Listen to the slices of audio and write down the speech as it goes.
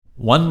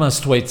One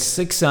must wait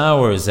 6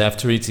 hours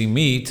after eating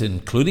meat,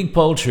 including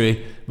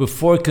poultry,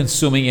 before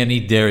consuming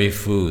any dairy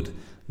food.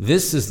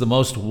 This is the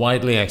most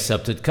widely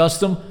accepted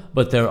custom,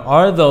 but there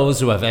are those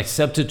who have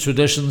accepted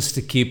traditions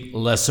to keep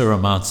lesser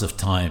amounts of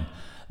time.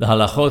 The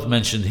halachot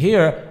mentioned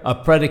here are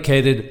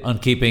predicated on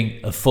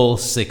keeping a full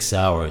 6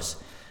 hours.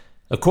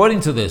 According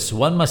to this,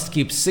 one must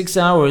keep 6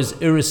 hours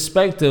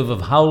irrespective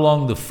of how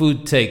long the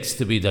food takes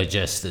to be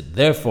digested.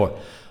 Therefore,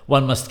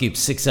 one must keep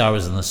 6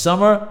 hours in the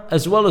summer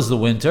as well as the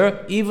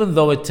winter, even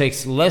though it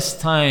takes less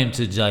time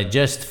to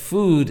digest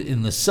food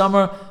in the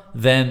summer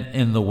than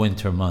in the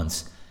winter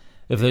months.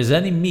 If there's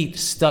any meat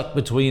stuck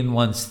between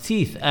one's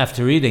teeth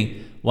after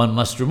eating, one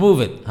must remove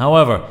it.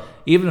 However,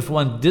 even if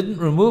one didn't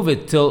remove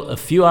it till a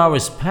few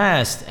hours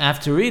passed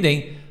after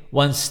eating,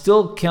 one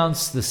still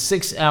counts the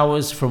 6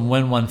 hours from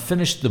when one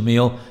finished the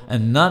meal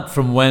and not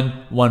from when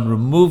one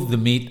removed the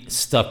meat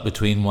stuck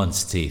between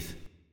one's teeth.